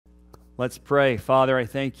Let's pray. Father, I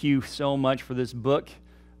thank you so much for this book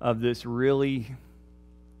of this really,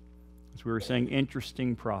 as we were saying,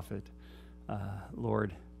 interesting prophet.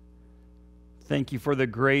 Lord, thank you for the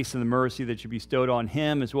grace and the mercy that you bestowed on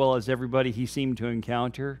him as well as everybody he seemed to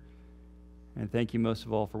encounter. And thank you most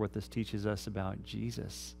of all for what this teaches us about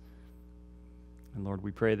Jesus. And Lord,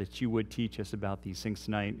 we pray that you would teach us about these things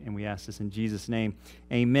tonight, and we ask this in Jesus' name.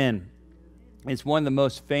 Amen. It's one of the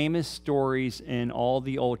most famous stories in all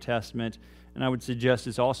the Old Testament, and I would suggest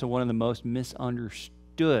it's also one of the most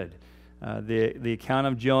misunderstood. The account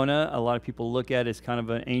of Jonah, a lot of people look at it as kind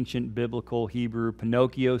of an ancient biblical Hebrew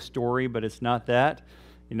Pinocchio story, but it's not that.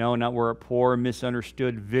 You know, not where a poor,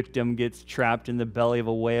 misunderstood victim gets trapped in the belly of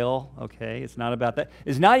a whale, okay? It's not about that.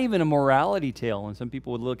 It's not even a morality tale, and some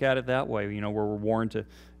people would look at it that way, you know, where we're warned to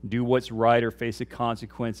do what's right or face the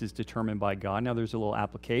consequences determined by God. Now, there's a little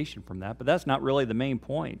application from that, but that's not really the main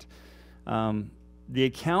point. The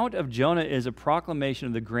account of Jonah is a proclamation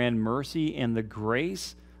of the grand mercy and the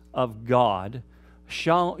grace of God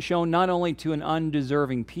shown not only to an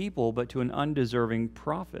undeserving people, but to an undeserving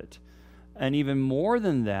prophet. And even more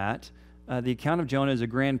than that, the account of Jonah is a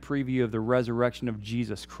grand preview of the resurrection of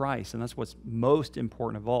Jesus Christ, and that's what's most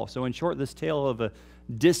important of all. So in short, this tale of a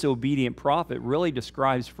disobedient prophet really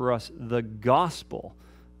describes for us the gospel,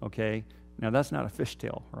 okay? Now, that's not a fish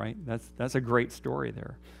tale, right? That's a great story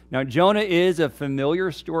there. Now, Jonah is a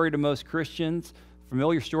familiar story to most Christians,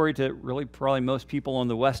 familiar story to really probably most people in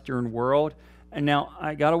the Western world. And now,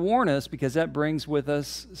 I got to warn us, because that brings with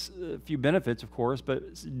us a few benefits, of course,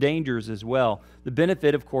 but dangers as well. The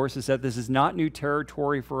benefit, of course, is that this is not new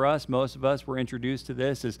territory for us. Most of us were introduced to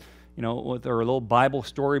this as, you know, with our little Bible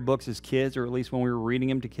storybooks as kids, or at least when we were reading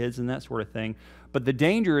them to kids and that sort of thing. But the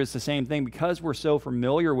danger is the same thing. Because we're so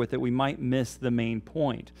familiar with it, we might miss the main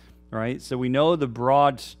point, right? So we know the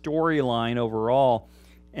broad storyline overall,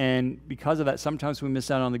 and because of that, sometimes we miss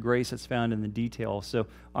out on the grace that's found in the details. So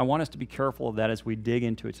I want us to be careful of that as we dig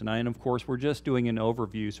into it tonight. And of course, we're just doing an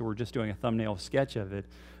overview, so we're just doing a thumbnail sketch of it.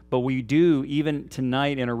 But we do, even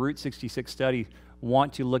tonight in a Route 66 study,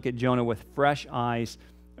 want to look at Jonah with fresh eyes.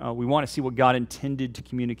 We want to see what God intended to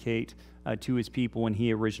communicate to his people when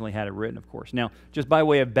he originally had it written, of course. Now, just by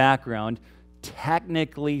way of background,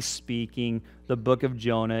 technically speaking, the book of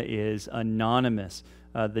Jonah is anonymous.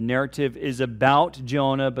 The narrative is about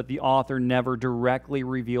Jonah, but the author never directly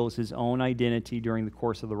reveals his own identity during the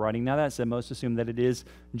course of the writing. Now, that said, most assume that it is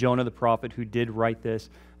Jonah the prophet who did write this,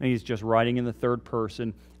 and he's just writing in the third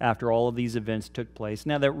person after all of these events took place.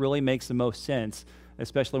 Now, that really makes the most sense,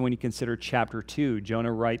 especially when you consider chapter 2.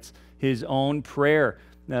 Jonah writes his own prayer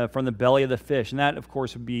from the belly of the fish, and that, of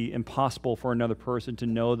course, would be impossible for another person to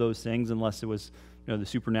know those things unless it was, you know, the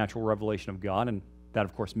supernatural revelation of God, and that,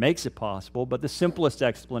 of course, makes it possible, but the simplest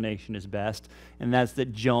explanation is best, and that's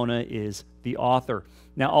that Jonah is the author.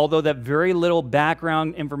 Now, although that very little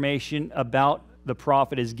background information about the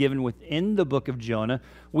prophet is given within the book of Jonah,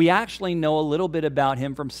 we actually know a little bit about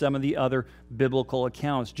him from some of the other biblical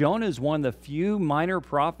accounts. Jonah is one of the few minor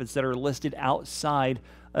prophets that are listed outside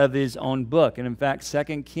of his own book. And in fact,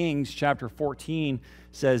 2 Kings chapter 14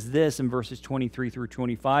 says this in verses 23 through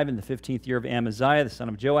 25, in the 15th year of Amaziah, the son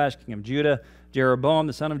of Joash, king of Judah, Jeroboam,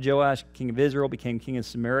 the son of Joash, king of Israel, became king of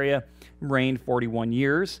Samaria, reigned 41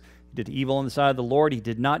 years. He did evil in the sight of the Lord. He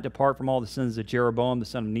did not depart from all the sins of Jeroboam, the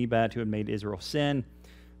son of Nebat, who had made Israel sin.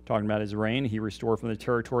 Talking about his reign, he restored from the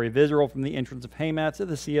territory of Israel, from the entrance of Hamath to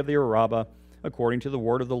the sea of the Arabah, according to the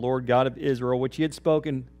word of the Lord God of Israel, which he had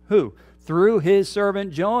spoken, who? Through his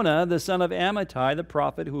servant Jonah, the son of Amittai, the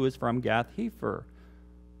prophet, who is from Gath-hepher.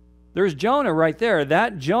 There's Jonah right there.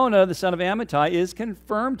 That Jonah, the son of Amittai, is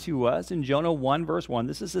confirmed to us in Jonah 1, verse 1.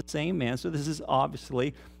 This is the same man, so this is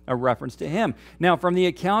obviously a reference to him. Now, from the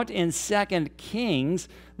account in 2 Kings,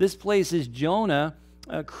 this places Jonah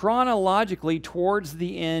chronologically towards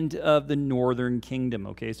the end of the northern kingdom.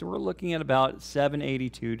 Okay, so we're looking at about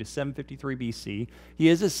 782 to 753 BC. He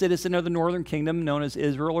is a citizen of the northern kingdom, known as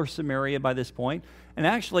Israel or Samaria by this point. And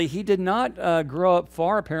actually, he did not grow up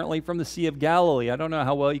far, apparently, from the Sea of Galilee. I don't know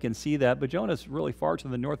how well you can see that, but Jonah's really far to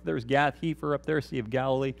the north. There's Gath-hepher up there, Sea of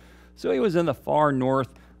Galilee. So he was in the far north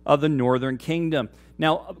of the northern kingdom.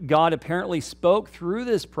 Now, God apparently spoke through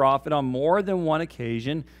this prophet on more than one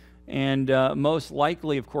occasion, and most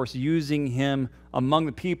likely, of course, using him among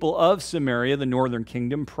the people of Samaria, the northern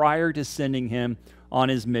kingdom, prior to sending him on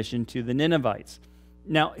his mission to the Ninevites.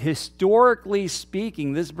 Now, historically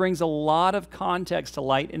speaking, this brings a lot of context to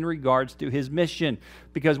light in regards to his mission,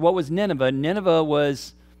 because what was Nineveh? Nineveh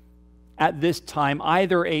was, at this time,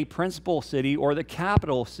 either a principal city or the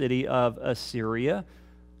capital city of Assyria.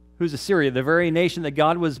 Who's Assyria? The very nation that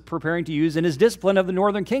God was preparing to use in his discipline of the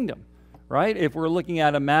northern kingdom. right? If we're looking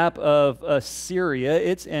at a map of Assyria,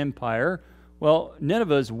 its empire, well,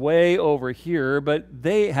 Nineveh's way over here, but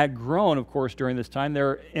they had grown, of course, during this time.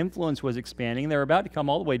 Their influence was expanding. They were about to come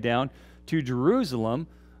all the way down to Jerusalem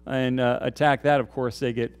and attack that. Of course,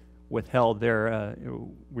 they get withheld there.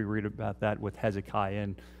 We read about that with Hezekiah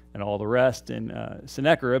and all the rest in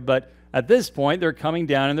Sennacherib. But at this point, they're coming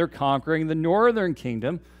down and they're conquering the northern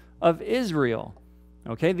kingdom of Israel.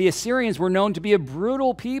 Okay, the Assyrians were known to be a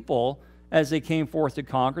brutal people as they came forth to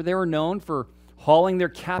conquer. They were known for hauling their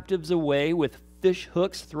captives away with fish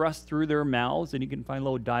hooks thrust through their mouths. And you can find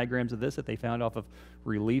little diagrams of this that they found off of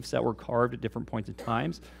reliefs that were carved at different points in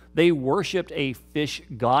times. They worshipped a fish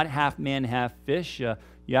god, half man, half fish. You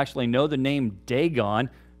actually know the name Dagon.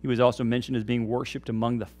 He was also mentioned as being worshipped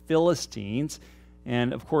among the Philistines.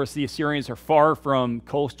 And of course, the Assyrians are far from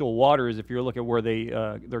coastal waters if you look at where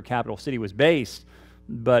their capital city was based.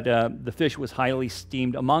 But the fish was highly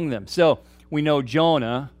esteemed among them. So we know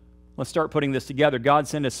Jonah. Let's start putting this together. God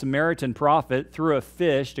sent a Samaritan prophet through a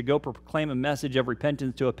fish to go proclaim a message of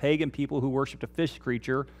repentance to a pagan people who worshipped a fish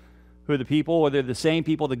creature. Who are the people? Or they're the same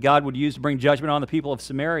people that God would use to bring judgment on the people of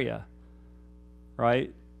Samaria.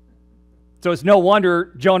 Right? So it's no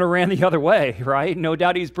wonder Jonah ran the other way, right? No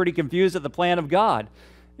doubt he's pretty confused at the plan of God.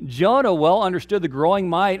 Jonah well understood the growing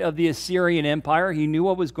might of the Assyrian Empire. He knew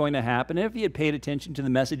what was going to happen. If he had paid attention to the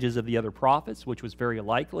messages of the other prophets, which was very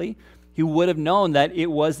likely, he would have known that it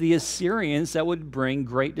was the Assyrians that would bring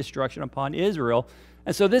great destruction upon Israel.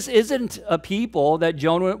 And so this isn't a people that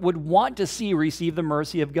Jonah would want to see receive the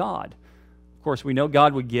mercy of God. Of course, we know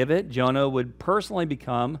God would give it. Jonah would personally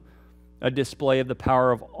become a display of the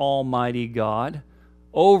power of Almighty God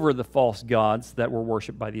over the false gods that were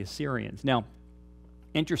worshipped by the Assyrians. Now,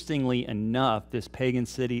 interestingly enough, this pagan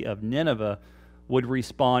city of Nineveh would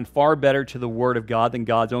respond far better to the word of God than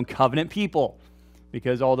God's own covenant people.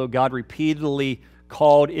 Because although God repeatedly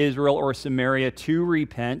called Israel or Samaria to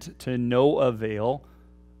repent to no avail,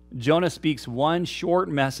 Jonah speaks one short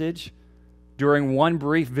message during one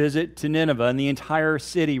brief visit to Nineveh, and the entire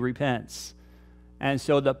city repents. And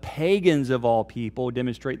so the pagans of all people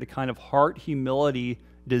demonstrate the kind of heart humility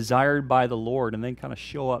desired by the Lord, and then kind of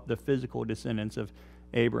show up the physical descendants of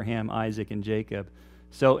Abraham, Isaac, and Jacob.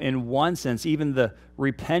 So in one sense, even the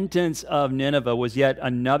repentance of Nineveh was yet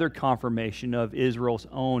another confirmation of Israel's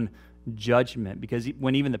own judgment, because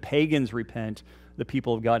when even the pagans repent, the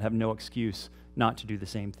people of God have no excuse not to do the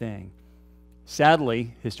same thing.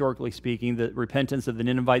 Sadly, historically speaking, the repentance of the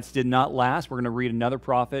Ninevites did not last. We're going to read another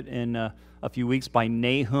prophet in a few weeks by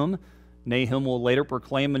Nahum. Nahum will later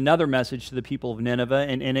proclaim another message to the people of Nineveh,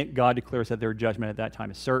 and in it, God declares that their judgment at that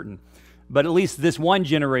time is certain. But at least this one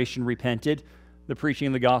generation repented. The preaching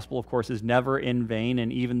of the gospel, of course, is never in vain,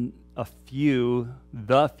 and even the few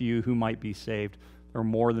who might be saved are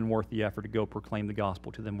more than worth the effort to go proclaim the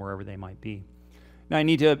gospel to them wherever they might be. Now, I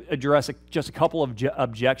need to address just a couple of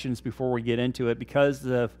objections before we get into it. Because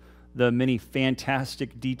of the many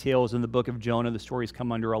fantastic details in the book of Jonah, the stories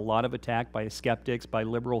come under a lot of attack by skeptics, by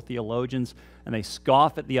liberal theologians, and they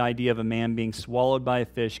scoff at the idea of a man being swallowed by a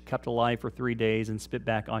fish, kept alive for 3 days, and spit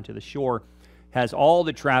back onto the shore. Has all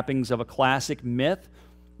the trappings of a classic myth,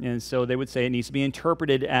 and so they would say it needs to be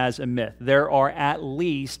interpreted as a myth. There are at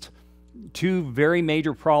least two very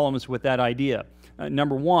major problems with that idea.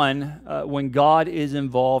 Number one, when God is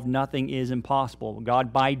involved, nothing is impossible.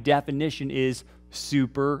 God, by definition, is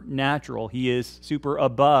supernatural. He is super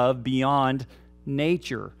above, beyond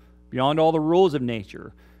nature, beyond all the rules of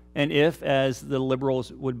nature. And if, as the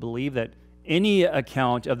liberals would believe, that any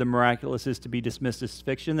account of the miraculous is to be dismissed as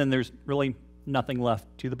fiction, then there's really nothing left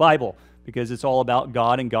to the Bible, because it's all about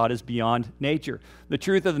God, and God is beyond nature. The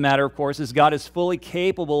truth of the matter, of course, is God is fully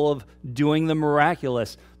capable of doing the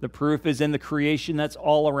miraculous. The proof is in the creation that's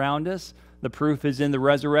all around us. The proof is in the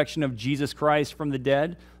resurrection of Jesus Christ from the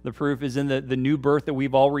dead. The proof is in the new birth that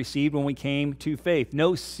we've all received when we came to faith.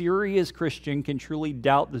 No serious Christian can truly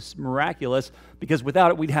doubt this miraculous, because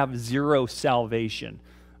without it, we'd have zero salvation.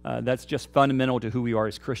 That's just fundamental to who we are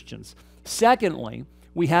as Christians. Secondly,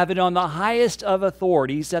 we have it on the highest of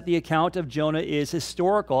authorities that the account of Jonah is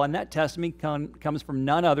historical, and that testimony comes from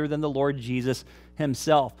none other than the Lord Jesus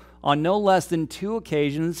himself. On no less than 2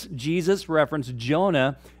 occasions, Jesus referenced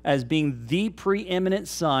Jonah as being the preeminent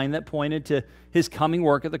sign that pointed to his coming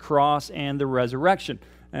work at the cross and the resurrection.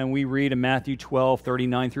 And we read in Matthew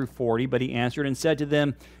 12:39 through 40, "But he answered and said to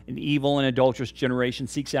them, An evil and adulterous generation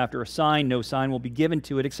seeks after a sign. No sign will be given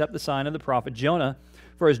to it except the sign of the prophet Jonah.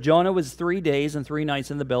 For as Jonah was 3 days and 3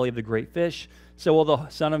 nights in the belly of the great fish, so will the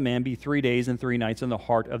Son of Man be 3 days and 3 nights in the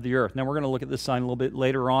heart of the earth." Now we're going to look at this sign a little bit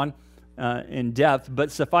later on in depth,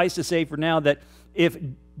 but suffice to say for now that if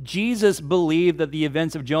Jesus believed that the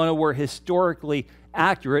events of Jonah were historically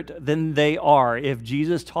accurate, then they are. If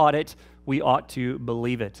Jesus taught it, we ought to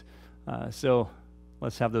believe it. So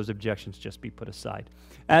let's have those objections just be put aside.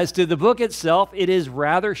 As to the book itself, it is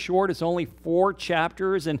rather short. It's only 4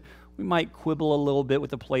 chapters, and we might quibble a little bit with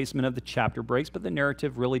the placement of the chapter breaks, but the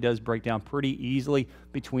narrative really does break down pretty easily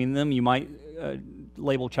between them. You might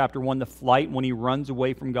label chapter 1 the flight, when he runs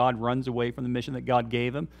away from God, runs away from the mission that God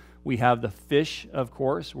gave him. We have the fish, of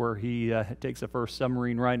course, where he takes the first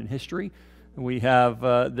submarine ride in history. We have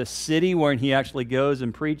the city where he actually goes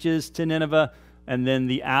and preaches to Nineveh, and then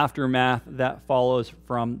the aftermath that follows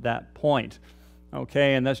from that point.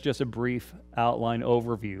 Okay, and that's just a brief outline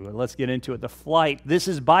overview. Let's get into it. The flight. This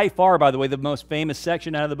is by far, by the way, the most famous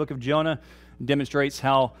section out of the book of Jonah. It demonstrates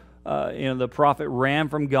how the prophet ran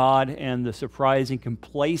from God and the surprising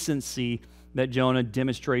complacency that Jonah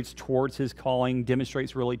demonstrates towards his calling,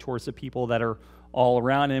 demonstrates really towards the people that are all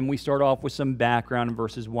around him. We start off with some background in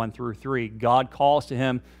verses 1 through 3. God calls to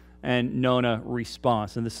him, and Jonah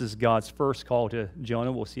responds. And this is God's first call to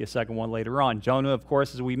Jonah. We'll see a second one later on. Jonah, of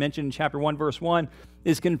course, as we mentioned in chapter 1, verse 1,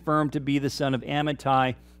 is confirmed to be the son of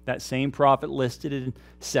Amittai, that same prophet listed in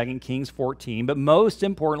 2 Kings 14. But most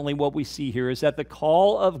importantly, what we see here is that the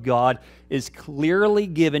call of God is clearly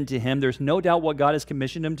given to him. There's no doubt what God has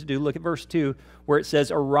commissioned him to do. Look at verse 2, where it says,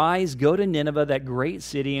 "Arise, go to Nineveh, that great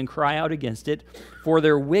city, and cry out against it, for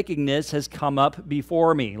their wickedness has come up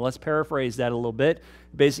before me." Let's paraphrase that a little bit.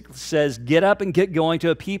 It basically says, get up and get going to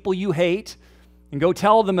a people you hate, and go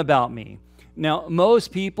tell them about me. Now,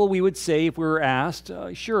 most people, we would say, if we were asked,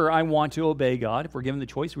 sure, I want to obey God. If we're given the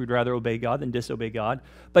choice, we'd rather obey God than disobey God.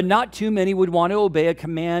 But not too many would want to obey a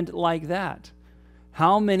command like that.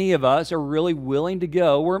 How many of us are really willing to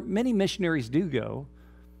go, where many missionaries do go,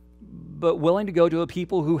 but willing to go to a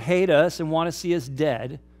people who hate us and want to see us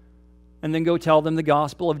dead, and then go tell them the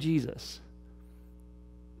gospel of Jesus?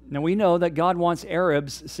 Now, we know that God wants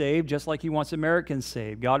Arabs saved just like he wants Americans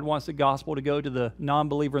saved. God wants the gospel to go to the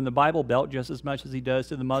non-believer in the Bible Belt just as much as he does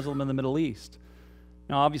to the Muslim in the Middle East.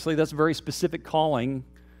 Now, obviously, that's a very specific calling.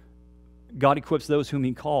 God equips those whom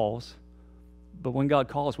he calls. But when God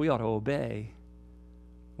calls, we ought to obey.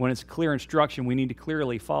 When it's clear instruction, we need to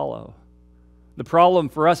clearly follow. The problem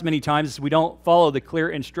for us many times is we don't follow the clear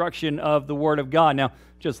instruction of the Word of God. Now,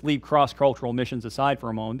 just leave cross-cultural missions aside for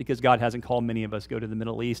a moment, because God hasn't called many of us go to the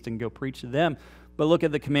Middle East and go preach to them. But look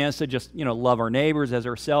at the commands to just, love our neighbors as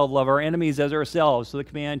ourselves, love our enemies as ourselves. So the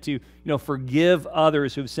command to, forgive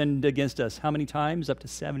others who've sinned against us. How many times? Up to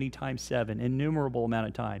 70 times 7, innumerable amount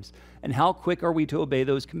of times. And how quick are we to obey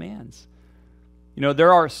those commands?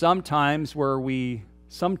 There are some times where we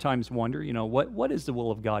sometimes wonder, what is the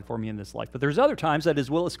will of God for me in this life? But there's other times that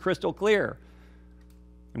his will is crystal clear,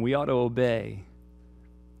 and we ought to obey.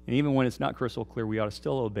 And even when it's not crystal clear, we ought to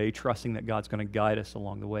still obey, trusting that God's going to guide us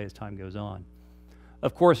along the way as time goes on.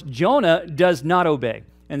 Of course, Jonah does not obey.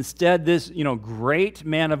 Instead, this, great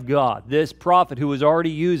man of God, this prophet who was already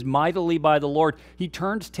used mightily by the Lord, he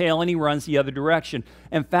turns tail and he runs the other direction.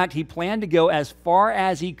 In fact, he planned to go as far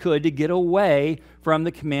as he could to get away from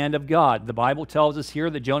the command of God. The Bible tells us here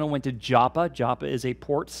that Jonah went to Joppa. Joppa is a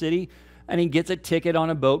port city, and he gets a ticket on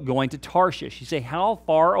a boat going to Tarshish. You say, how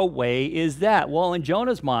far away is that? Well, in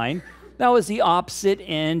Jonah's mind, that was the opposite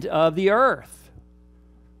end of the earth.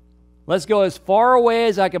 Let's go as far away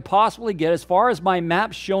as I could possibly get, as far as my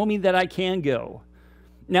maps show me that I can go.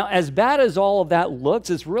 Now, as bad as all of that looks,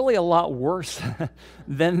 it's really a lot worse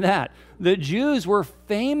than that. The Jews were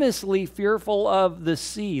famously fearful of the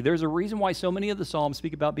sea. There's a reason why so many of the Psalms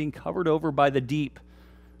speak about being covered over by the deep.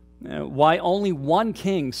 Why only one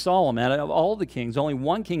king, Solomon, out of all the kings, only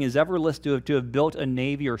one king is ever listed to have built a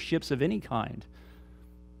navy or ships of any kind.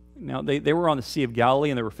 Now, they were on the Sea of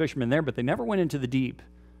Galilee and there were fishermen there, but they never went into the deep.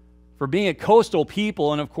 For being a coastal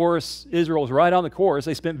people, and of course, Israel was right on the course,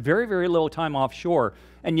 they spent very, very little time offshore.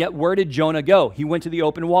 And yet, where did Jonah go? He went to the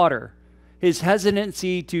open water. His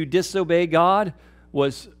hesitancy to disobey God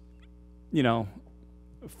was,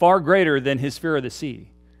 far greater than his fear of the sea.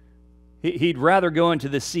 He'd rather go into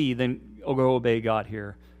the sea than go obey God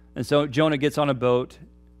here. And so Jonah gets on a boat,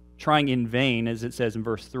 trying in vain, as it says in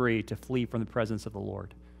verse 3, to flee from the presence of the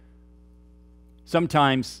Lord.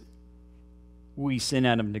 Sometimes we sin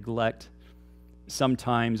out of neglect.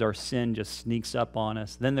 Sometimes our sin just sneaks up on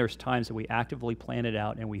us. Then there's times that we actively plan it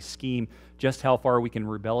out and we scheme just how far we can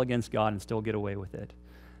rebel against God and still get away with it.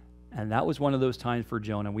 And that was one of those times for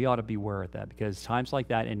Jonah. We ought to beware of that, because times like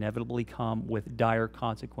that inevitably come with dire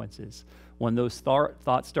consequences. When those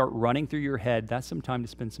thoughts start running through your head, that's some time to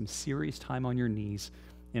spend some serious time on your knees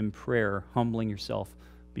in prayer, humbling yourself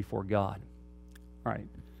before God. All right,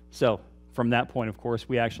 so from that point, of course,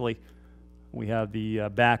 we have the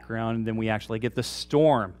background, and then we actually get the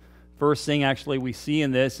storm. First thing actually we see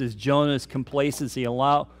in this is Jonah's complacency.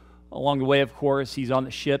 Along the way, of course, he's on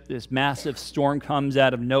the ship. This massive storm comes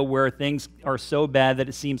out of nowhere. Things are so bad that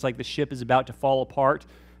it seems like the ship is about to fall apart,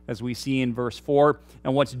 as we see in verse 4.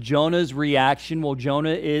 And what's Jonah's reaction? Well, Jonah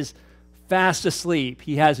is fast asleep.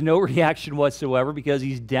 He has no reaction whatsoever because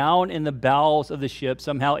he's down in the bowels of the ship,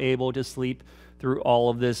 somehow able to sleep through all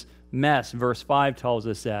of this mess. Verse 5 tells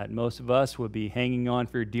us that. Most of us would be hanging on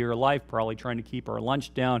for dear life, probably trying to keep our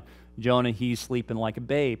lunch down. Jonah, he's sleeping like a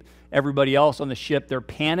babe. Everybody else on the ship, they're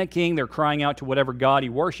panicking. They're crying out to whatever God he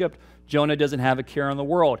worshiped. Jonah doesn't have a care in the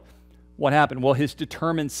world. What happened? Well, his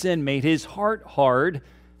determined sin made his heart hard,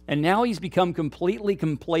 and now he's become completely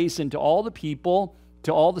complacent to all the people,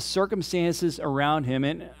 to all the circumstances around him.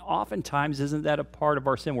 And oftentimes, isn't that a part of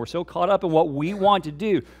our sin? We're so caught up in what we want to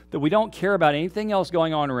do that we don't care about anything else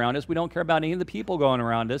going on around us. We don't care about any of the people going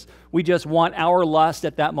around us. We just want our lust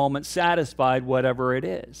at that moment satisfied, whatever it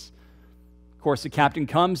is. Of course, the captain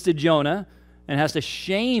comes to Jonah and has to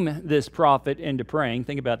shame this prophet into praying.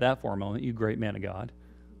 Think about that for a moment, you great man of God.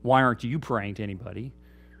 Why aren't you praying to anybody?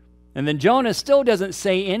 And then Jonah still doesn't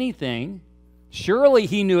say anything. Surely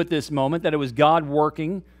he knew at this moment that it was God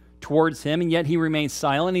working towards him, and yet he remains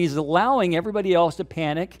silent. He's allowing everybody else to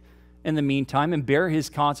panic in the meantime and bear his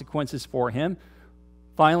consequences for him.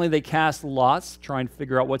 Finally, they cast lots, trying to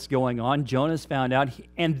figure out what's going on. Jonah's found out,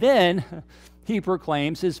 and then he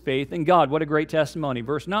proclaims his faith in God. What a great testimony.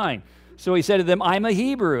 Verse 9. So he said to them, I'm a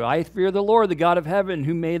Hebrew. I fear the Lord, the God of heaven,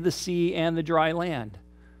 who made the sea and the dry land.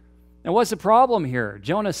 Now, what's the problem here?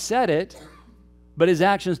 Jonah said it, but his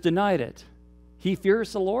actions denied it. He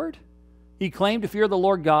fears the Lord. He claimed to fear the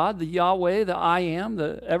Lord God, the Yahweh, the I Am,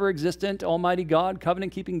 the ever-existent, almighty God,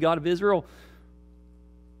 covenant-keeping God of Israel.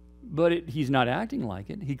 But he's not acting like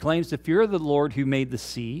it. He claims to fear the Lord who made the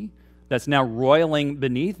sea that's now roiling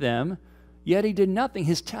beneath them, yet he did nothing.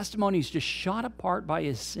 His testimony is just shot apart by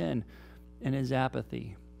his sin and his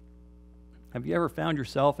apathy. Have you ever found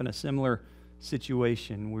yourself in a similar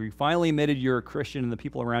situation where you finally admitted you're a Christian and the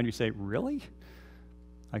people around you say, really?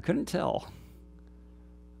 I couldn't tell.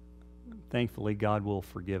 Thankfully, God will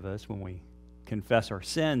forgive us when we confess our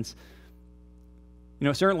sins. You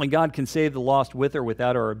know, certainly God can save the lost with or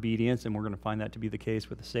without our obedience, and we're going to find that to be the case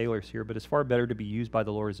with the sailors here, but it's far better to be used by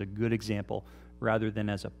the Lord as a good example rather than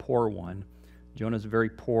as a poor one. Jonah's a very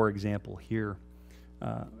poor example here.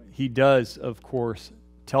 He does, of course,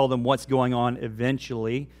 tell them what's going on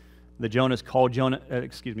eventually. The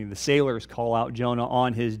sailors call out Jonah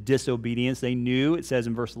on his disobedience. They knew, it says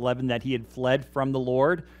in verse 11, that he had fled from the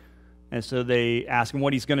Lord. And so they ask him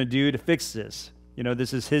what he's going to do to fix this. You know,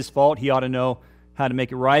 this is his fault. He ought to know how to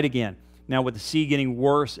make it right again. Now, with the sea getting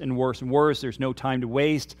worse and worse and worse, there's no time to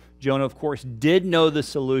waste. Jonah, of course, did know the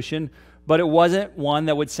solution, but it wasn't one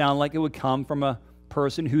that would sound like it would come from a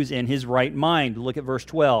person who's in his right mind. Look at verse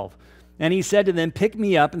 12. And he said to them, pick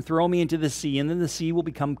me up and throw me into the sea, and then the sea will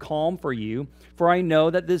become calm for you, for I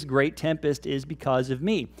know that this great tempest is because of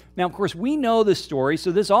me. Now, of course, we know the story,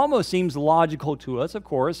 so this almost seems logical to us, of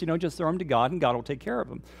course. You know, just throw him to God, and God will take care of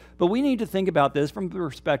him. But we need to think about this from the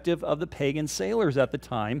perspective of the pagan sailors at the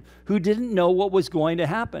time who didn't know what was going to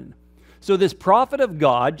happen. So this prophet of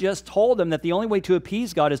God just told them that the only way to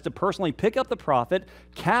appease God is to personally pick up the prophet,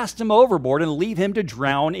 cast him overboard, and leave him to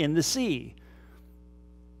drown in the sea.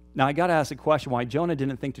 Now, I got to ask the question why Jonah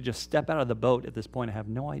didn't think to just step out of the boat at this point. I have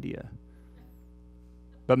no idea.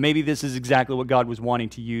 But maybe this is exactly what God was wanting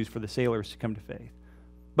to use for the sailors to come to faith.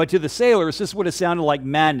 But to the sailors, this would have sounded like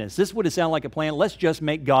madness. This would have sounded like a plan. Let's just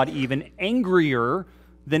make God even angrier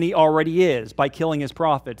than he already is by killing his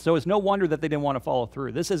prophet. So it's no wonder that they didn't want to follow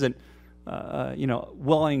through. This isn't,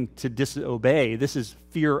 willing to disobey. This is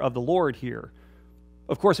fear of the Lord here.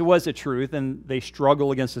 Of course, it was the truth, and they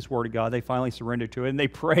struggle against this word of God. They finally surrender to it, and they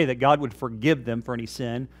pray that God would forgive them for any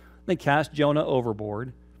sin. They cast Jonah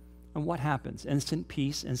overboard. And what happens? Instant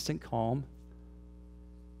peace, instant calm.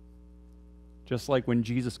 Just like when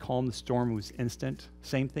Jesus calmed the storm, it was instant.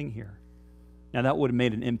 Same thing here. Now, that would have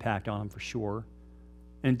made an impact on them for sure.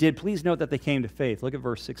 And it did. Please note that they came to faith. Look at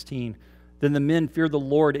verse 16. Then the men feared the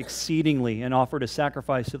Lord exceedingly and offered a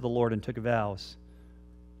sacrifice to the Lord and took vows.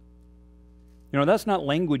 You know, that's not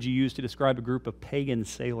language you use to describe a group of pagan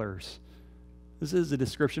sailors. This is a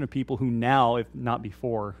description of people who now, if not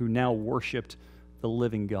before, who now worshiped the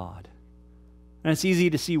living God. And it's easy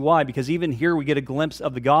to see why, because even here we get a glimpse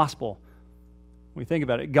of the gospel. When we think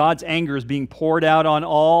about it, God's anger is being poured out on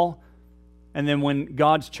all, and then when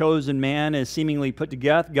God's chosen man is seemingly put to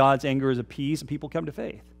death, God's anger is appeased and people come to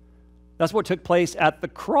faith. That's what took place at the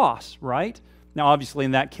cross, right? Now, obviously,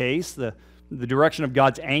 in that case, the direction of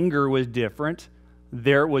God's anger was different.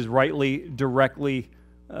 There it was directly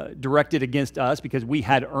directed against us because we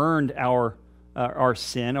had earned our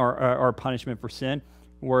sin, our punishment for sin,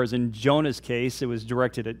 whereas in Jonah's case, it was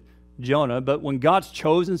directed at Jonah. But when God's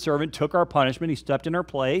chosen servant took our punishment, he stepped in our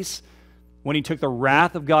place. When he took the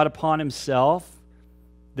wrath of God upon himself,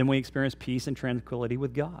 then we experienced peace and tranquility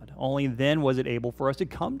with God. Only then was it able for us to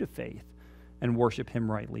come to faith and worship him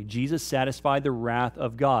rightly. Jesus satisfied the wrath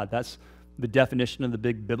of God. That's the definition of the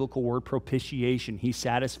big biblical word propitiation. He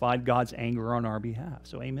satisfied God's anger on our behalf.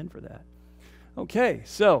 So amen for that. Okay,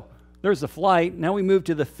 so there's the flight. Now we move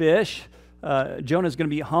to the fish. Jonah's going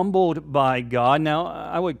to be humbled by God. Now,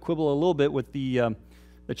 I would quibble a little bit with the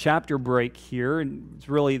chapter break here. And it's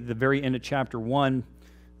really the very end of chapter 1,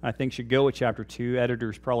 I think, should go with chapter 2.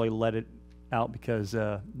 Editors probably let it out because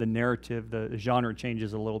the narrative, the genre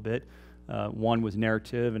changes a little bit. 1 was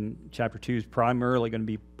narrative, and chapter 2 is primarily going to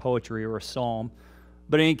be poetry or a psalm.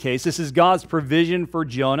 But in any case, this is God's provision for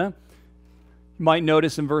Jonah. You might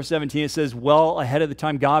notice in verse 17 it says, well ahead of the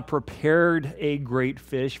time, God prepared a great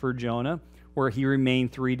fish for Jonah, where he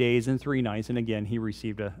remained 3 days and 3 nights, and again, he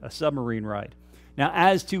received a submarine ride. Now,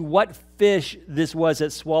 as to what fish this was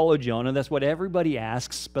that swallowed Jonah, that's what everybody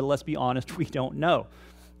asks, but let's be honest, we don't know.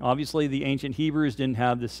 Obviously, the ancient Hebrews didn't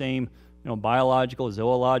have the same biological,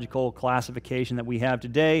 zoological classification that we have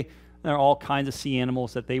today. There are all kinds of sea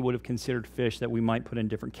animals that they would have considered fish that we might put in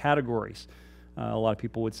different categories. A lot of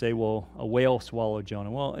people would say, well, a whale swallowed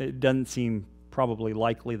Jonah. Well, it doesn't seem probably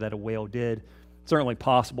likely that a whale did. Certainly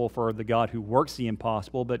possible for the God who works the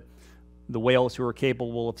impossible, but the whales who are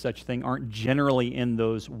capable of such a thing aren't generally in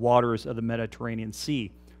those waters of the Mediterranean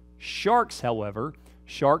Sea. Sharks, however,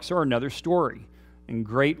 are another story. And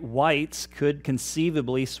great whites could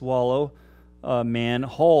conceivably swallow a man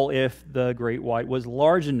whole if the great white was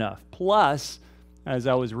large enough. Plus, as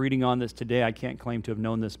I was reading on this today, I can't claim to have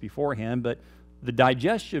known this beforehand, but the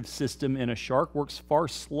digestive system in a shark works far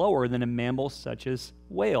slower than in mammals such as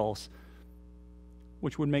whales,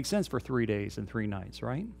 which would make sense for 3 days and 3 nights,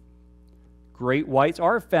 right? Great whites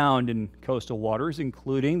are found in coastal waters,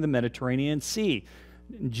 including the Mediterranean Sea.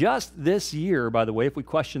 Just this year, by the way, if we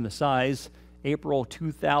question the size, April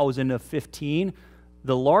 2015,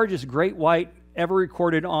 the largest great white ever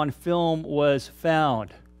recorded on film was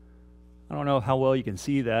found. I don't know how well you can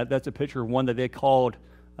see that. That's a picture of one that they called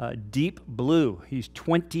Deep Blue. He's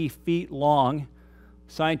 20 feet long.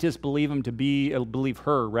 Scientists believe her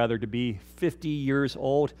to be 50 years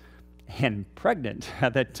old and pregnant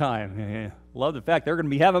at that time. Love the fact they're going to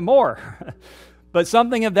be having more. But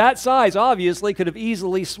something of that size obviously could have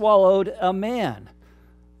easily swallowed a man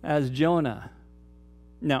as Jonah.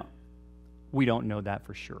 Now, we don't know that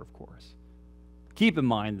for sure, of course. Keep in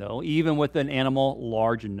mind, though, even with an animal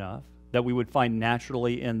large enough that we would find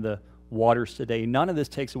naturally in the waters today, none of this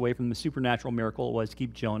takes away from the supernatural miracle it was to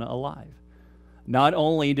keep Jonah alive. Not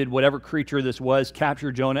only did whatever creature this was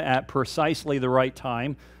capture Jonah at precisely the right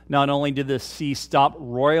time, not only did the sea stop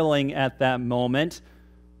roiling at that moment,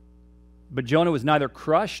 but Jonah was neither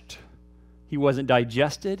crushed, he wasn't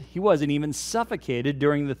digested, he wasn't even suffocated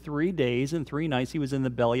during the 3 days and 3 nights he was in the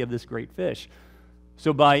belly of this great fish.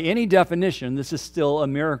 So by any definition, this is still a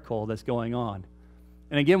miracle that's going on.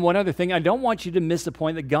 And again, one other thing, I don't want you to miss the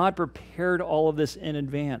point that God prepared all of this in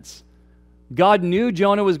advance. God knew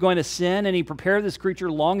Jonah was going to sin, and he prepared this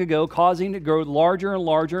creature long ago, causing it to grow larger and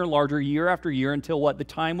larger and larger year after year until the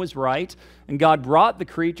time was right. And God brought the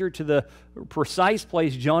creature to the precise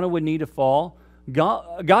place Jonah would need to fall.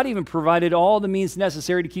 God even provided all the means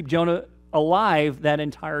necessary to keep Jonah alive that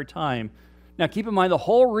entire time. Now, keep in mind, the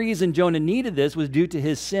whole reason Jonah needed this was due to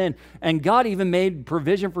his sin, and God even made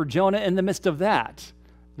provision for Jonah in the midst of that.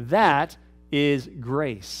 That is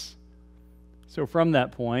grace. So from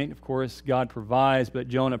that point, of course, God provides, but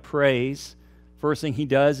Jonah prays. First thing he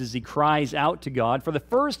does is he cries out to God. For the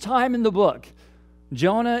first time in the book,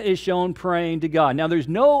 Jonah is shown praying to God. Now, there's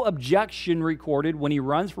no objection recorded when he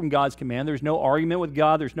runs from God's command. There's no argument with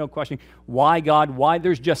God. There's no questioning, why God, why?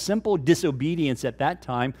 There's just simple disobedience at that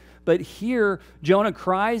time. But here, Jonah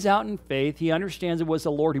cries out in faith. He understands it was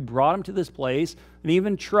the Lord who brought him to this place, and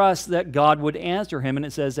even trusts that God would answer him, and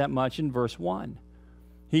it says that much in verse 1.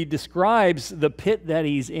 He describes the pit that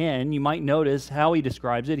he's in. You might notice how he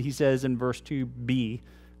describes it. He says in verse 2b,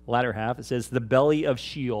 latter half, it says, the belly of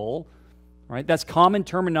Sheol. Right? That's common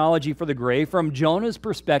terminology for the grave. From Jonah's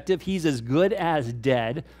perspective, he's as good as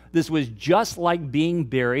dead. This was just like being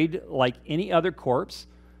buried like any other corpse.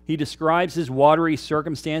 He describes his watery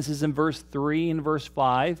circumstances in verse 3 and verse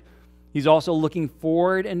 5. He's also looking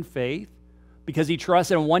forward in faith because he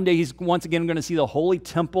trusted, and one day he's once again going to see the holy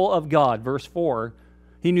temple of God, verse 4.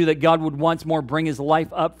 He knew that God would once more bring his life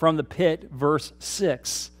up from the pit, verse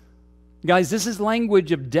 6. Guys, this is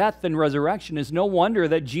language of death and resurrection. It's no wonder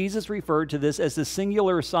that Jesus referred to this as the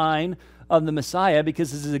singular sign of the Messiah,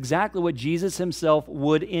 because this is exactly what Jesus himself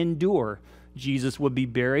would endure. Jesus would be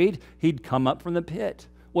buried. He'd come up from the pit.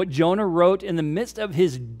 What Jonah wrote in the midst of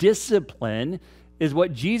his discipline is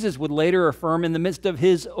what Jesus would later affirm in the midst of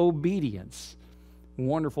his obedience.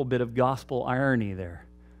 Wonderful bit of gospel irony there.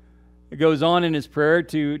 It goes on in his prayer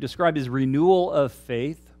to describe his renewal of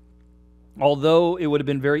faith. Although it would have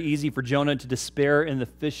been very easy for Jonah to despair in the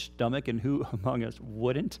fish stomach, and who among us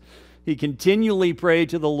wouldn't, he continually prayed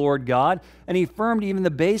to the Lord God, and he affirmed even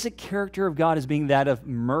the basic character of God as being that of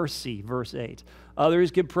mercy, verse 8.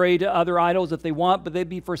 Others could pray to other idols if they want, but they'd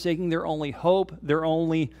be forsaking their only hope, their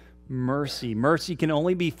only mercy. Mercy can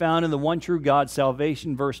only be found in the one true God.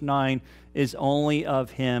 Salvation, verse 9, is only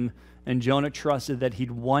of him, and Jonah trusted that he'd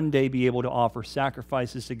one day be able to offer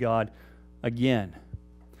sacrifices to God again.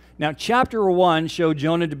 Now, chapter 1 showed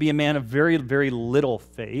Jonah to be a man of very, very little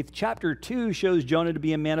faith. Chapter 2 shows Jonah to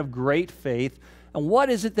be a man of great faith. And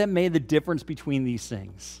what is it that made the difference between these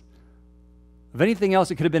things? If anything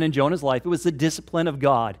else, it could have been in Jonah's life. It was the discipline of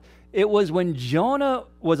God. It was when Jonah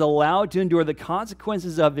was allowed to endure the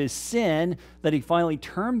consequences of his sin that he finally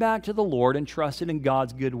turned back to the Lord and trusted in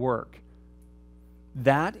God's good work.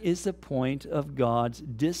 That is the point of God's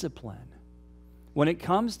discipline. When it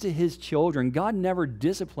comes to his children, God never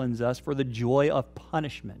disciplines us for the joy of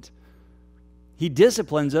punishment. He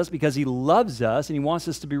disciplines us because he loves us and he wants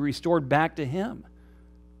us to be restored back to him.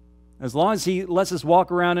 As long as he lets us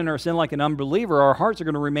walk around in our sin like an unbeliever, our hearts are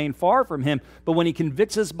going to remain far from him. But when he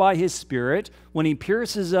convicts us by his Spirit, when he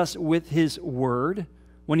pierces us with his word,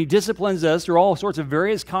 when he disciplines us through all sorts of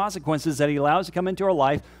various consequences that he allows to come into our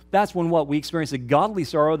life, that's when we experience a godly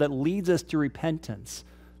sorrow that leads us to repentance.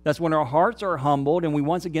 That's when our hearts are humbled and we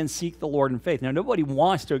once again seek the Lord in faith. Now, nobody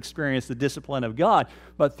wants to experience the discipline of God,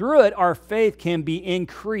 but through it, our faith can be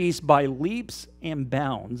increased by leaps and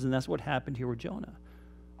bounds, and that's what happened here with Jonah.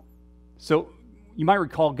 So, you might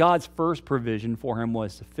recall God's first provision for him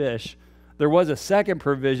was the fish. There was a second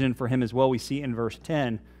provision for him as well, we see in verse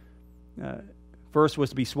 10. First was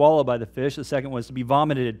to be swallowed by the fish. The second was to be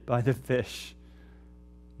vomited by the fish.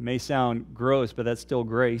 It may sound gross, but that's still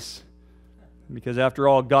grace. Because after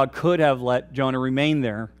all, God could have let Jonah remain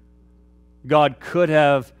there. God could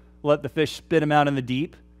have let the fish spit him out in the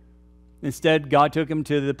deep. Instead, God took him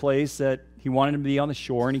to the place that he wanted him to be on the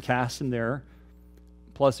shore, and he cast him there.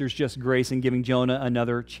 Plus, there's just grace in giving Jonah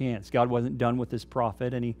another chance. God wasn't done with his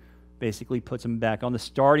prophet, and he basically puts him back on the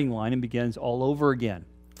starting line and begins all over again.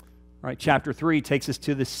 All right, chapter 3 takes us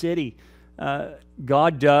to the city.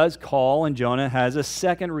 God does call, and Jonah has a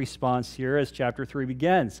second response here as chapter 3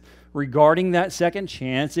 begins. Regarding that second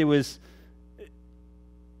chance, it was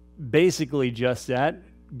basically just that.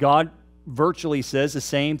 God virtually says the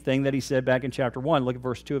same thing that he said back in chapter 1. Look at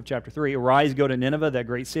verse 2 of chapter 3. Arise, go to Nineveh, that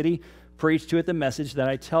great city. Preach to it the message that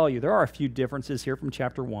I tell you. There are a few differences here from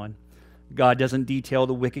chapter 1. God doesn't detail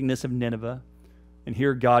the wickedness of Nineveh. And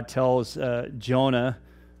here God tells Jonah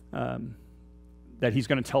that he's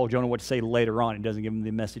going to tell Jonah what to say later on. He doesn't give him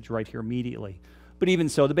the message right here immediately. But even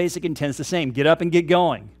so, the basic intent is the same. Get up and get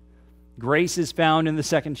going. Grace is found in the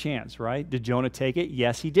second chance, right? Did Jonah take it?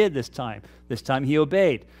 Yes, he did this time. This time he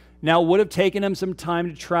obeyed. Now, it would have taken him some time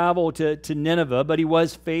to travel to Nineveh, but he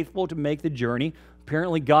was faithful to make the journey.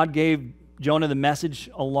 Apparently, God gave Jonah the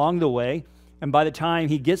message along the way, and by the time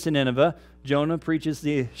he gets to Nineveh, Jonah preaches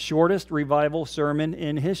the shortest revival sermon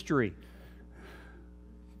in history.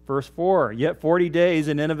 Verse 4, yet 40 days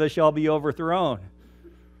and Nineveh shall be overthrown.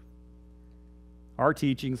 Our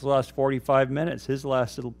teachings last 45 minutes. His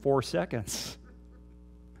lasted 4 seconds.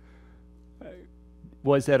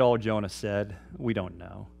 Was that all Jonah said? We don't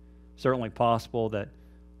know. Certainly possible that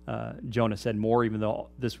Jonah said more, even though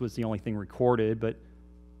this was the only thing recorded. But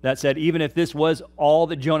that said, even if this was all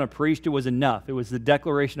that Jonah preached, it was enough. It was the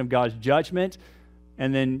declaration of God's judgment.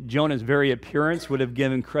 And then Jonah's very appearance would have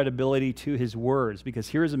given credibility to his words. Because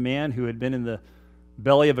here's a man who had been in the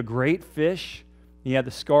belly of a great fish. He had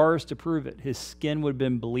the scars to prove it. His skin would have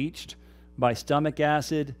been bleached by stomach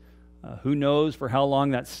acid. Who knows for how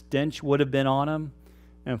long that stench would have been on him.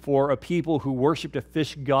 And for a people who worshiped a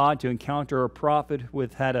fish god to encounter a prophet who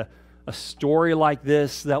had a story like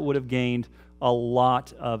this, that would have gained a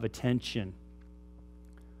lot of attention.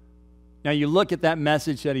 Now you look at that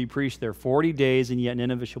message that he preached there, 40 days and yet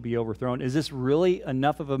Nineveh shall be overthrown. Is this really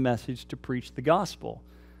enough of a message to preach the gospel?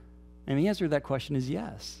 And the answer to that question is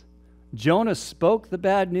yes. Jonah spoke the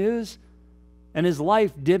bad news, and his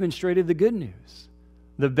life demonstrated the good news.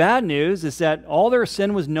 The bad news is that all their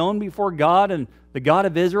sin was known before God, and the God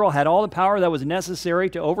of Israel had all the power that was necessary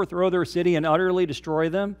to overthrow their city and utterly destroy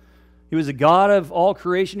them. He was the God of all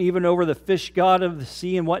creation, even over the fish god of the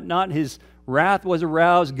sea and whatnot. His wrath was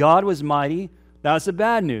aroused. God was mighty. That's the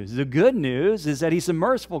bad news. The good news is that he's a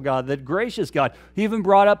merciful God, the gracious God. He even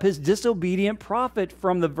brought up his disobedient prophet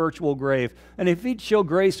from the virtual grave. And if he'd show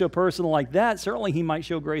grace to a person like that, certainly he might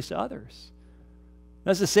show grace to others.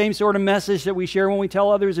 That's the same sort of message that we share when we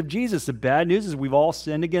tell others of Jesus. The bad news is we've all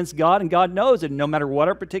sinned against God, and God knows it. No matter what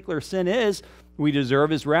our particular sin is, we deserve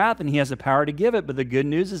his wrath, and he has the power to give it. But the good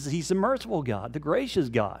news is that he's the merciful God, the gracious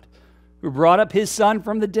God, who brought up his Son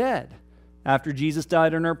from the dead after Jesus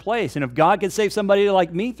died in our place. And if God could save somebody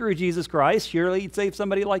like me through Jesus Christ, surely he'd save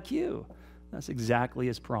somebody like you. That's exactly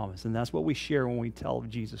his promise, and that's what we share when we tell of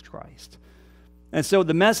Jesus Christ. And so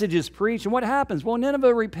the message is preached, and what happens? Well,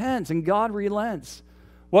 Nineveh repents, and God relents.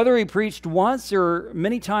 Whether he preached once or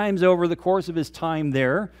many times over the course of his time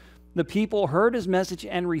there, the people heard his message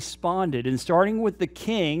and responded. And starting with the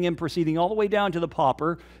king and proceeding all the way down to the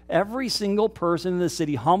pauper, every single person in the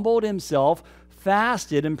city humbled himself,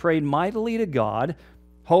 fasted, and prayed mightily to God,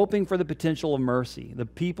 hoping for the potential of mercy. The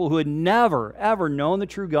people who had never, ever known the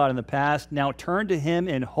true God in the past now turned to him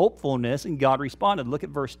in hopefulness, and God responded. Look at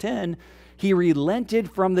verse 10. He relented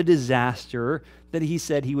from the disaster that he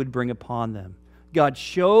said he would bring upon them. God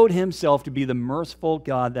showed himself to be the merciful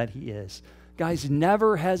God that he is. Guys,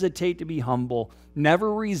 never hesitate to be humble.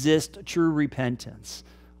 Never resist true repentance.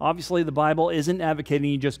 Obviously, the Bible isn't advocating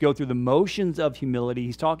you just go through the motions of humility.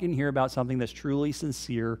 He's talking here about something that's truly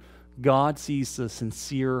sincere. God sees the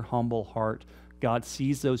sincere, humble heart. God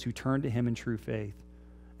sees those who turn to him in true faith.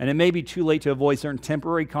 And it may be too late to avoid certain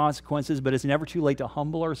temporary consequences, but it's never too late to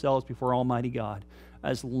humble ourselves before Almighty God.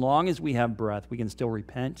 As long as we have breath, we can still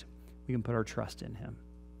repent. We can put our trust in him.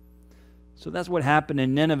 So that's what happened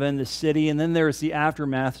in Nineveh, in the city. And then there's the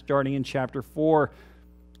aftermath starting in chapter 4.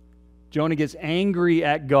 Jonah gets angry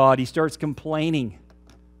at God. He starts complaining.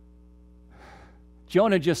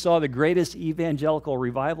 Jonah just saw the greatest evangelical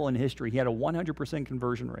revival in history. He had a 100%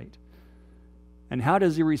 conversion rate. And how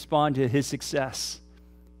does he respond to his success?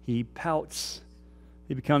 He pouts.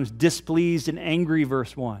 He becomes displeased and angry,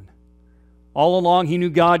 verse 1. All along, he knew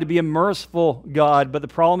God to be a merciful God, but the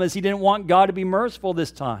problem is he didn't want God to be merciful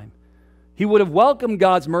this time. He would have welcomed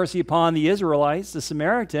God's mercy upon the Israelites, the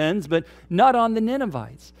Samaritans, but not on the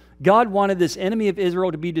Ninevites. God wanted this enemy of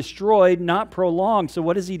Israel to be destroyed, not prolonged. So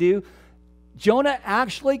what does he do? Jonah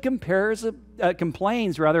actually complains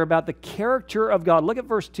about the character of God. Look at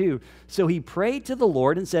verse 2. So he prayed to the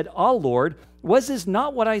Lord and said, "Ah, Lord, was this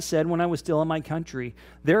not what I said when I was still in my country?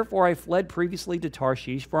 Therefore I fled previously to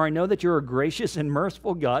Tarshish, for I know that you are a gracious and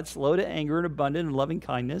merciful God, slow to anger and abundant in loving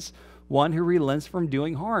kindness, one who relents from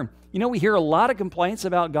doing harm." You know, we hear a lot of complaints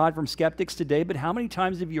about God from skeptics today, but how many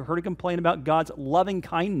times have you heard a complaint about God's loving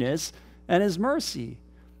kindness and his mercy?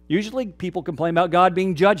 Usually people complain about God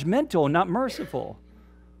being judgmental, not merciful.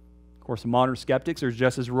 Of course, the modern skeptics are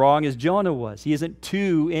just as wrong as Jonah was. He isn't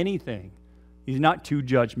too anything. He's not too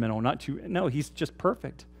judgmental, no, he's just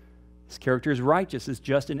perfect. His character is righteous, is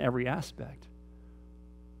just in every aspect.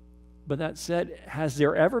 But that said, has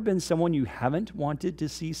there ever been someone you haven't wanted to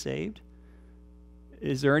see saved?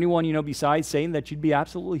 Is there anyone, besides Satan that you'd be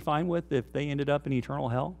absolutely fine with if they ended up in eternal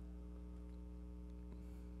hell?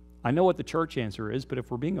 I know what the church answer is, but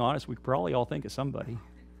if we're being honest, we probably all think of somebody.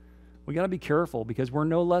 We got to be careful because we're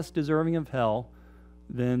no less deserving of hell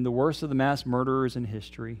than the worst of the mass murderers in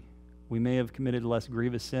history. We may have committed less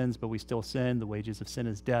grievous sins, but we still sin. The wages of sin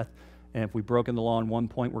is death. And if we've broken the law on one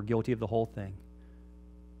point, we're guilty of the whole thing.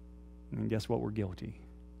 And guess what? We're guilty.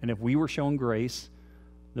 And if we were shown grace,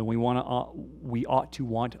 then we ought to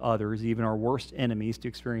want others, even our worst enemies, to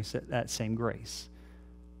experience that same grace.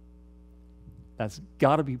 That's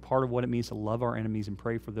got to be part of what it means to love our enemies and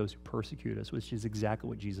pray for those who persecute us, which is exactly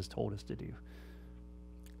what Jesus told us to do.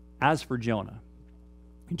 As for Jonah,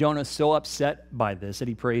 Jonah's so upset by this that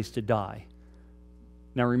he prays to die.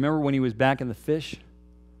 Now remember when he was back in the fish,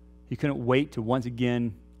 he couldn't wait to once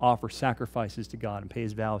again offer sacrifices to God and pay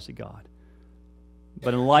his vows to God.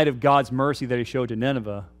 But in light of God's mercy that he showed to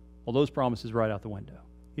Nineveh, well, those promises right out the window.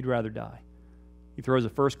 He'd rather die. He throws a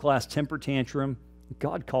first-class temper tantrum.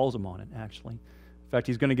 God calls him on it, actually. In fact,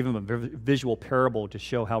 he's going to give him a visual parable to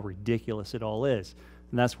show how ridiculous it all is.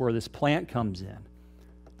 And that's where this plant comes in.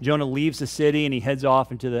 Jonah leaves the city and he heads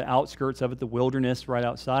off into the outskirts of it, the wilderness right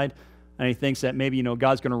outside. And he thinks that maybe,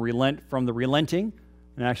 God's going to relent from the relenting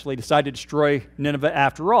and actually decide to destroy Nineveh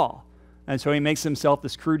after all. And so he makes himself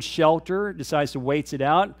this crude shelter, decides to wait it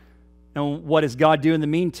out. And what does God do in the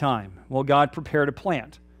meantime? Well, God prepared a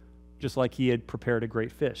plant, just like he had prepared a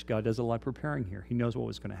great fish. God does a lot of preparing here. He knows what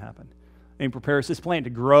was going to happen. And he prepares this plant to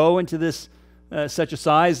grow into this such a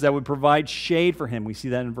size that would provide shade for him. We see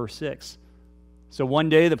that in verse 6. So one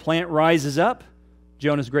day the plant rises up.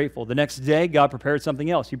 Jonah's grateful. The next day, God prepared something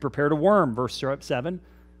else. He prepared a worm, verse 7,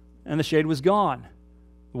 and the shade was gone.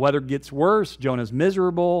 The weather gets worse. Jonah's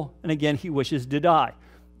miserable, and again, he wishes to die.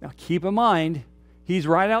 Now, keep in mind, he's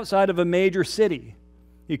right outside of a major city.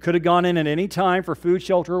 He could have gone in at any time for food,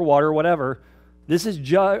 shelter, or water, or whatever. This is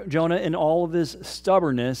Jonah in all of his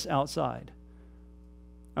stubbornness outside.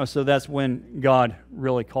 Oh, so that's when God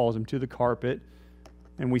really calls him to the carpet.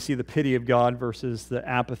 And we see the pity of God versus the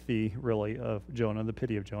apathy, really, of Jonah, the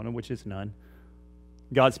pity of Jonah, which is none.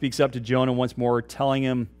 God speaks up to Jonah once more, telling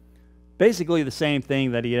him basically the same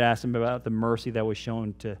thing that he had asked him about the mercy that was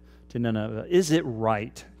shown to Nineveh. Is it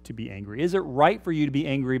right to be angry? Is it right for you to be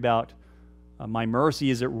angry about my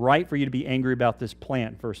mercy? Is it right for you to be angry about this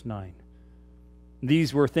plant? Verse 9.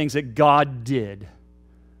 These were things that God did.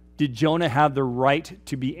 Did Jonah have the right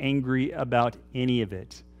to be angry about any of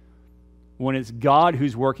it? When it's God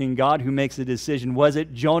who's working, God who makes the decision, was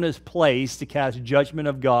it Jonah's place to cast judgment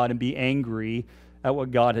of God and be angry at what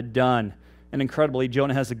God had done? And incredibly,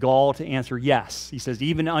 Jonah has the gall to answer yes. He says,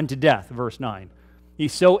 even unto death, verse 9.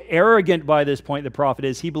 He's so arrogant by this point, the prophet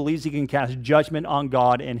is, he believes he can cast judgment on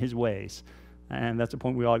God and his ways. And that's a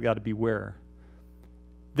point we all got to beware.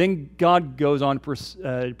 Then God goes on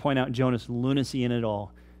to point out Jonah's lunacy in it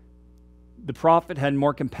all. The prophet had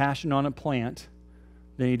more compassion on a plant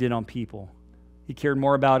than he did on people. He cared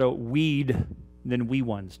more about a weed than we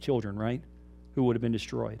ones, children, right? Who would have been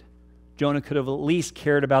destroyed. Jonah could have at least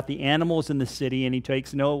cared about the animals in the city, and he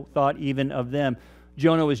takes no thought even of them.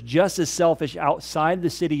 Jonah was just as selfish outside the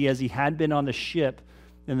city as he had been on the ship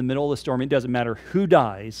in the middle of the storm. It doesn't matter who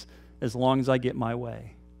dies as long as I get my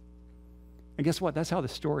way. And guess what? That's how the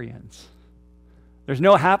story ends. There's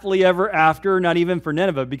no happily ever after, not even for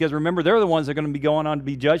Nineveh, because remember, they're the ones that are going to be going on to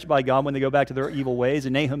be judged by God when they go back to their evil ways,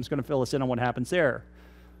 and Nahum's going to fill us in on what happens there.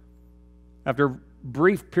 After a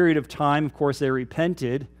brief period of time, of course, they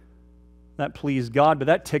repented. That pleased God, but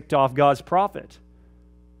that ticked off God's prophet.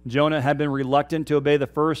 Jonah had been reluctant to obey the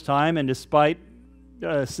first time, and despite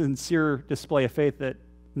a sincere display of faith that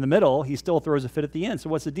in the middle, he still throws a fit at the end. So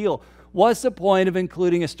what's the deal? What's the point of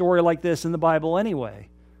including a story like this in the Bible anyway?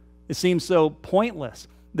 It seems so pointless.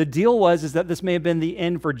 The deal is that this may have been the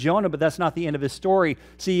end for Jonah, but that's not the end of his story.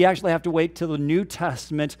 See, you actually have to wait till the New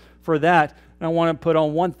Testament for that. And I want to put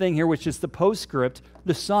on one thing here, which is the postscript,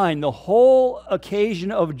 the sign. The whole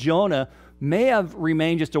occasion of Jonah may have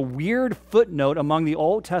remained just a weird footnote among the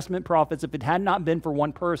Old Testament prophets if it had not been for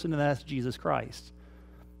one person, and that's Jesus Christ.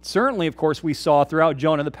 Certainly, of course, we saw throughout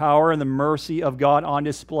Jonah the power and the mercy of God on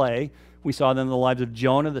display. We saw them in the lives of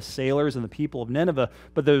Jonah, the sailors, and the people of Nineveh.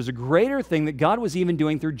 But there's a greater thing that God was even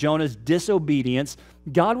doing through Jonah's disobedience.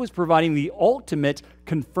 God was providing the ultimate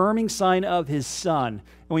confirming sign of his Son.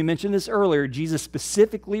 And we mentioned this earlier. Jesus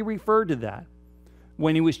specifically referred to that.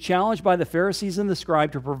 When he was challenged by the Pharisees and the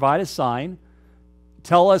scribe to provide a sign,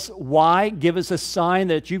 tell us why, give us a sign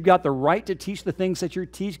that you've got the right to teach the things that you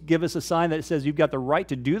teach, give us a sign that says you've got the right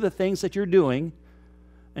to do the things that you're doing.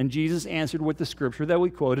 And Jesus answered with the scripture that we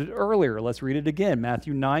quoted earlier. Let's read it again.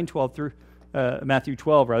 Matthew 12,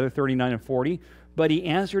 39 and 40. But he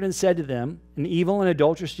answered and said to them, an evil and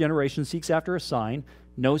adulterous generation seeks after a sign.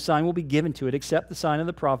 No sign will be given to it except the sign of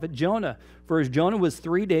the prophet Jonah. For as Jonah was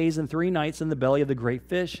 3 days and 3 nights in the belly of the great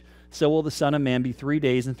fish, so will the Son of Man be 3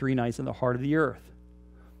 days and 3 nights in the heart of the earth.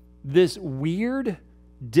 This weird,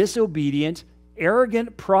 disobedient,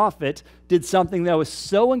 arrogant prophet did something that was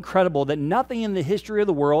so incredible that nothing in the history of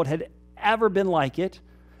the world had ever been like it,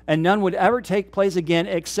 and none would ever take place again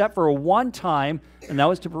except for one time, and that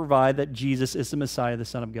was to provide that Jesus is the Messiah, the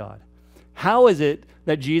Son of God. How is it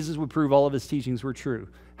that Jesus would prove all of his teachings were true?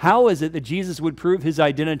 How is it that Jesus would prove his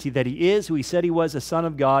identity, that he is who he said he was, the Son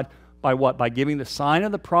of God, by what? By giving the sign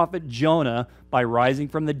of the prophet Jonah, by rising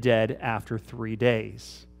from the dead after 3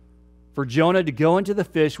 days. For Jonah to go into the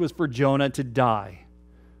fish was for Jonah to die.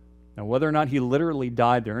 Now, whether or not he literally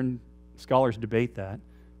died there, and scholars debate that,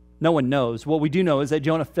 no one knows. What we do know is that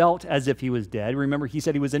Jonah felt as if he was dead. Remember, he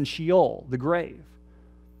said he was in Sheol, the grave.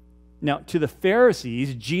 Now, to the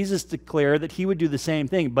Pharisees, Jesus declared that he would do the same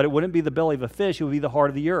thing, but it wouldn't be the belly of a fish, it would be the heart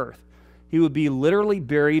of the earth. He would be literally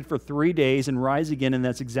buried for 3 days and rise again, and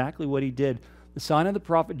that's exactly what he did. The sign of the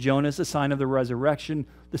prophet Jonah is the sign of the resurrection.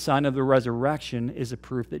 The sign of the resurrection is a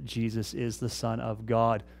proof that Jesus is the Son of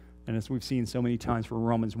God. And as we've seen so many times from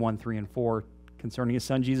Romans 1, 3, and 4, concerning his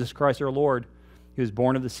Son, Jesus Christ our Lord, He was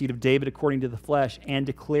born of the seed of David according to the flesh, and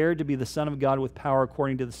declared to be the Son of God with power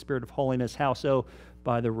according to the Spirit of holiness. How so?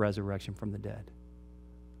 By the resurrection from the dead.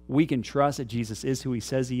 We can trust that Jesus is who he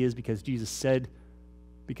says he is because Jesus said,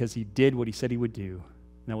 because he did what he said he would do,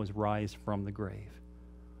 and that was rise from the grave.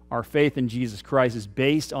 Our faith in Jesus Christ is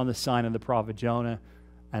based on the sign of the prophet Jonah,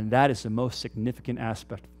 and that is the most significant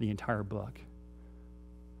aspect of the entire book.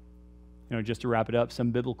 Just to wrap it up,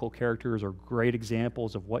 some biblical characters are great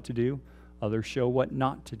examples of what to do. Others show what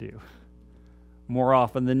not to do. More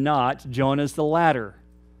often than not, Jonah's the latter.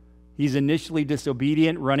 He's initially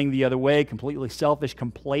disobedient, running the other way, completely selfish,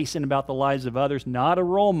 complacent about the lives of others, not a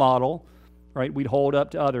role model, right? We'd hold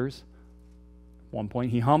up to others. At one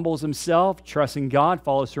point, he humbles himself, trusts in God,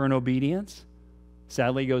 follows through in obedience.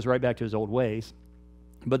 Sadly, he goes right back to his old ways.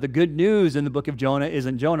 But the good news in the book of Jonah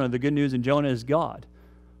isn't Jonah. The good news in Jonah is God.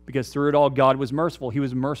 Because through it all, God was merciful. He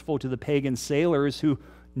was merciful to the pagan sailors who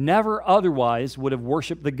never otherwise would have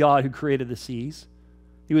worshiped the God who created the seas.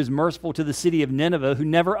 He was merciful to the city of Nineveh, who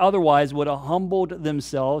never otherwise would have humbled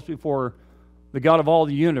themselves before the God of all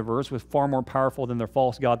the universe, was far more powerful than their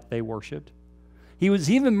false god that they worshipped. He was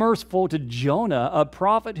even merciful to Jonah, a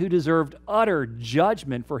prophet who deserved utter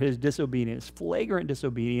judgment for his disobedience, flagrant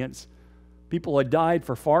disobedience. People had died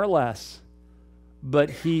for far less, but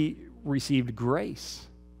he received grace,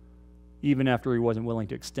 even after he wasn't willing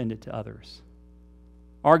to extend it to others.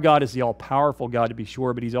 Our God is the all-powerful God, to be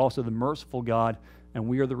sure, but he's also the merciful God, and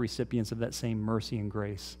we are the recipients of that same mercy and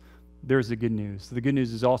grace. There's the good news. The good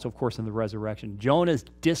news is also, of course, in the resurrection. Jonah's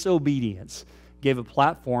disobedience gave a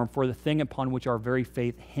platform for the thing upon which our very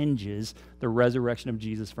faith hinges, the resurrection of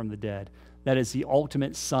Jesus from the dead. That is the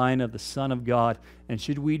ultimate sign of the Son of God, and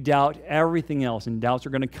should we doubt everything else, and doubts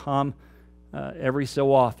are going to come every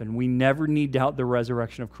so often, we never need doubt the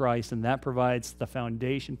resurrection of Christ, and that provides the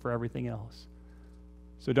foundation for everything else.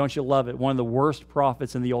 So don't you love it? One of the worst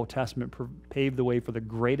prophets in the Old Testament paved the way for the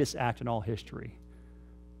greatest act in all history,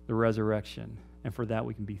 the resurrection. And for that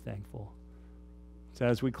we can be thankful. So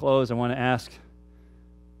as we close, I want to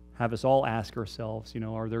have us all ask ourselves,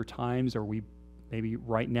 are there times, are we maybe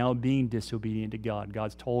right now being disobedient to God?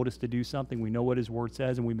 God's told us to do something, we know what his word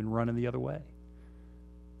says, and we've been running the other way.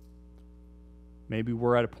 Maybe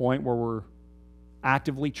we're at a point where we're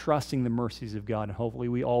actively trusting the mercies of God, and hopefully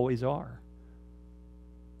we always are.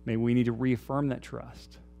 Maybe we need to reaffirm that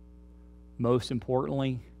trust. Most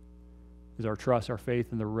importantly is our trust, our faith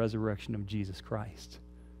in the resurrection of Jesus Christ.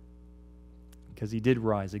 Because he did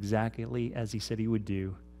rise exactly as he said he would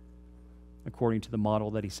do, according to the model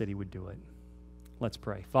that he said he would do it. Let's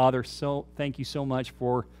pray. Father, thank you so much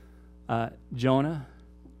for Jonah.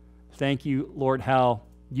 Thank you, Lord, how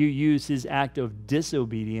you use his act of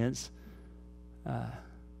disobedience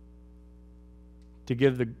to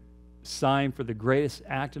give the sign for the greatest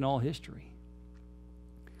act in all history.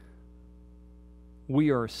 We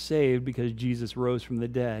are saved because Jesus rose from the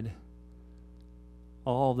dead.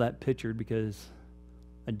 All of that pictured because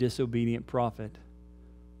a disobedient prophet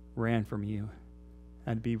ran from you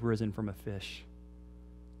and be risen from a fish.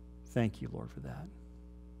 Thank you, Lord, for that.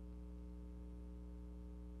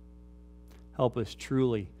 Help us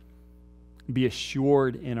truly be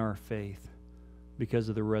assured in our faith because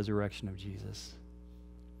of the resurrection of Jesus.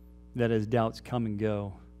 That as doubts come and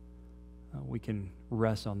go, we can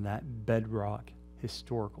rest on that bedrock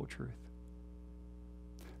historical truth.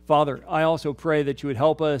 Father, I also pray that you would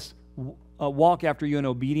help us walk after you in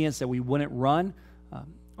obedience, that we wouldn't run.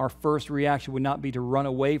 Our first reaction would not be to run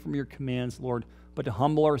away from your commands, Lord, but to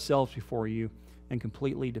humble ourselves before you and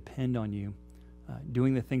completely depend on you,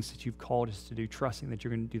 doing the things that you've called us to do, trusting that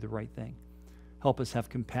you're going to do the right thing. Help us have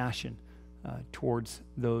compassion towards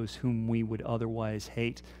those whom we would otherwise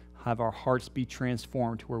hate. Have our hearts be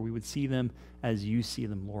transformed to where we would see them as you see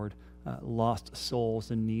them, Lord, lost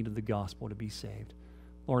souls in need of the gospel to be saved.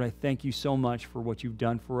 Lord, I thank you so much for what you've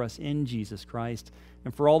done for us in Jesus Christ,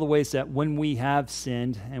 and for all the ways that when we have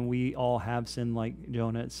sinned, and we all have sinned like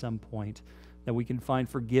Jonah at some point, that we can find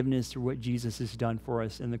forgiveness through what Jesus has done for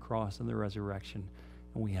us in the cross and the resurrection,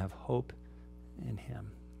 and we have hope in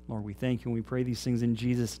him. Lord, we thank you and we pray these things in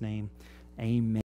Jesus' name. Amen.